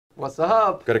What's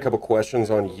up? Got a couple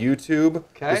questions on YouTube.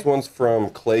 Okay. This one's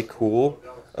from Clay Cool.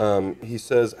 He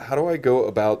says, how do I go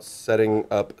about setting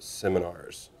up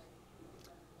seminars?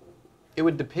 It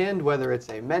would depend whether it's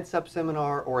a MedSup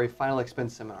seminar or a final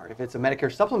expense seminar. If it's a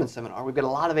Medicare supplement seminar, we've got a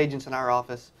lot of agents in our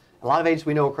office, a lot of agents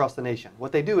we know across the nation.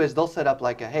 What they do is they'll set up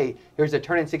like a, hey, here's a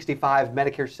Turning 65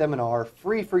 Medicare seminar,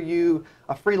 free for you,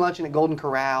 a free luncheon at Golden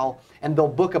Corral, and they'll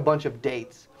book a bunch of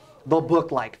dates. They'll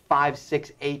book like 5,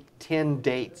 6, 8, 10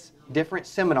 dates, different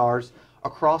seminars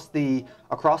across the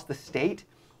state,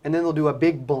 and then they'll do a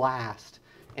big blast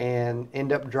and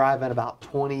end up driving about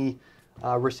 20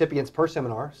 recipients per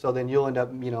seminar. So then you'll end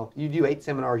up, you do 8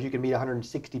 seminars, you can meet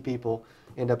 160 people,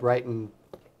 end up writing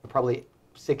probably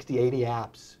 60, 80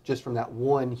 apps just from that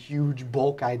one huge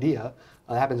bulk idea.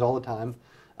 That happens all the time.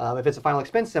 If it's a final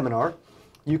expense seminar,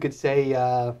 you could say,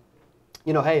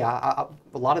 hey, a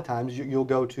lot of times you'll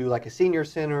go to like a senior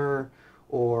center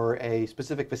or a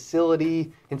specific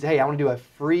facility and say, hey, I want to do a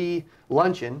free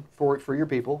luncheon for your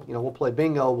people. We'll play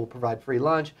bingo, we'll provide free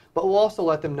lunch, but we'll also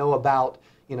let them know about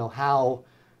how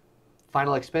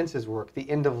final expenses work, the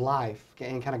end of life,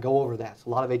 and kind of go over that. So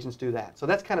a lot of agents do that. So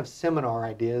that's kind of seminar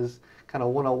ideas, kind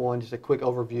of 101, just a quick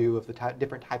overview of the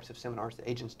different types of seminars that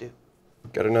agents do.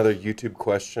 Got another YouTube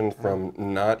question from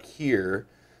Not Here.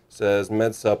 Says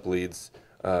MedSup leads.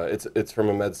 It's from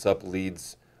a MedSup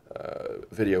leads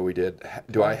video we did.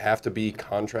 Do I have to be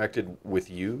contracted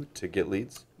with you to get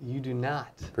leads? You do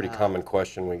not. Pretty common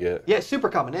question we get. Yeah, super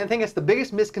common. And I think that's the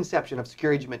biggest misconception of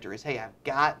Secure Agent Mentor is, hey, I've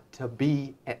got to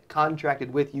be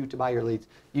contracted with you to buy your leads.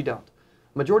 You don't.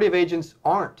 Majority of agents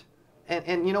aren't.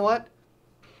 And you know what?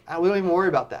 We don't even worry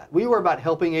about that. We worry about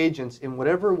helping agents in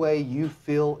whatever way you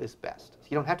feel is best.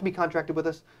 You don't have to be contracted with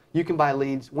us. You can buy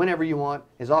leads whenever you want,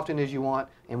 as often as you want,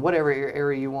 in whatever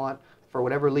area you want, for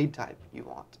whatever lead type you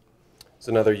want. It's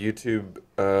another YouTube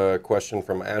question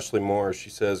from Ashley Moore. She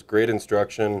says, great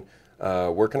instruction.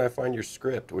 Where can I find your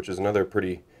script? Which is another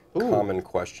pretty common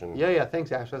question. Yeah,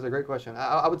 thanks, Ashley. That's a great question.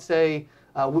 I would say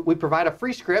we provide a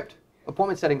free script,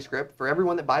 appointment setting script for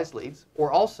everyone that buys leads,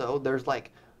 or also there's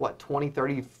like, 20,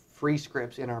 30 free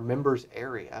scripts in our members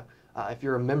area. If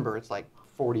you're a member, it's like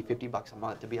 40, 50 bucks a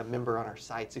month to be a member on our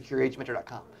site,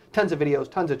 secureagentmentor.com. Tons of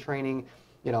videos, tons of training,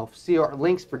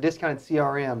 links for discounted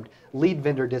CRM, lead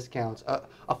vendor discounts, a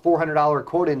 $400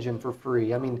 quote engine for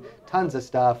free. I mean, tons of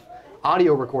stuff,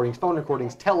 audio recordings, phone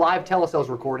recordings, live telesales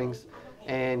recordings,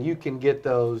 and you can get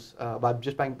those by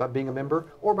being a member,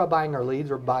 or by buying our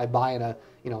leads, or by buying a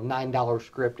 $9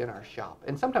 script in our shop.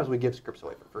 And sometimes we give scripts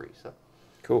away for free. So.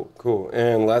 Cool.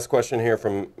 And last question here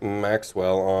from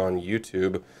Maxwell on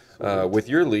YouTube. With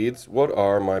your leads, what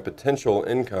are my potential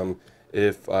income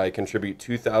if I contribute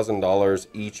 $2,000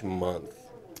 each month?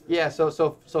 Yeah, so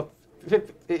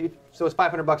it's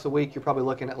 500 bucks a week. You're probably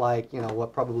looking at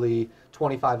probably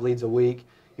 25 leads a week.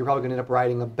 You're probably going to end up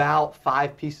writing about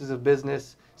 5 pieces of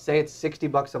business. Say it's 60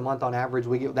 bucks a month on average.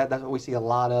 That's what we see a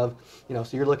lot of.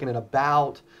 So you're looking at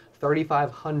about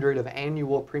 3,500 of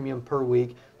annual premium per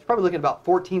week. You're probably looking at about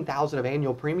 14,000 of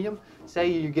annual premium. Say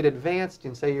you get advanced,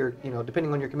 and say you're,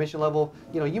 depending on your commission level,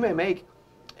 you may make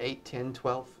 8, 10,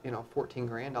 12, 14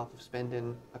 grand off of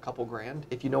spending a couple grand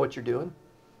if you know what you're doing.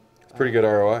 It's pretty good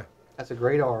ROI. That's a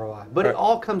great ROI. But it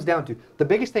all comes down to, the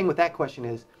biggest thing with that question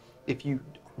is, if you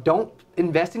don't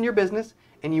invest in your business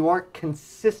and you aren't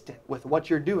consistent with what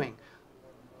you're doing,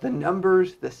 the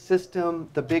numbers, the system,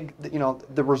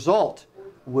 the result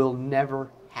will never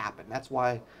happen. That's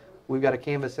why we've got a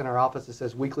canvas in our office that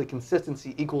says weekly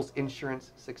consistency equals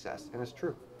insurance success, and it's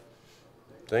true.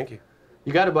 Thank you.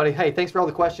 You got it, buddy. Hey, thanks for all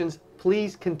the questions.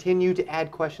 Please continue to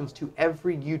add questions to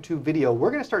every YouTube video.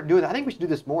 We're going to start doing that. I think we should do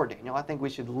this more, Daniel. I think we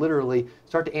should literally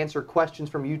start to answer questions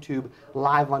from YouTube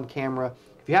live on camera.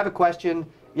 If you have a question,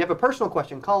 if you have a personal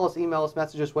question, call us, email us,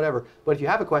 message us, whatever. But if you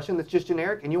have a question that's just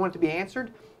generic and you want it to be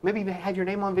answered, maybe have your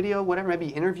name on video, whatever, maybe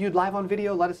interviewed live on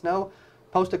video, let us know.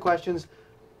 Post the questions.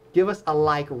 Give us a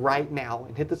like right now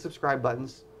and hit the subscribe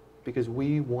buttons, because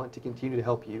we want to continue to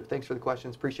help you. Thanks for the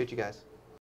questions. Appreciate you guys.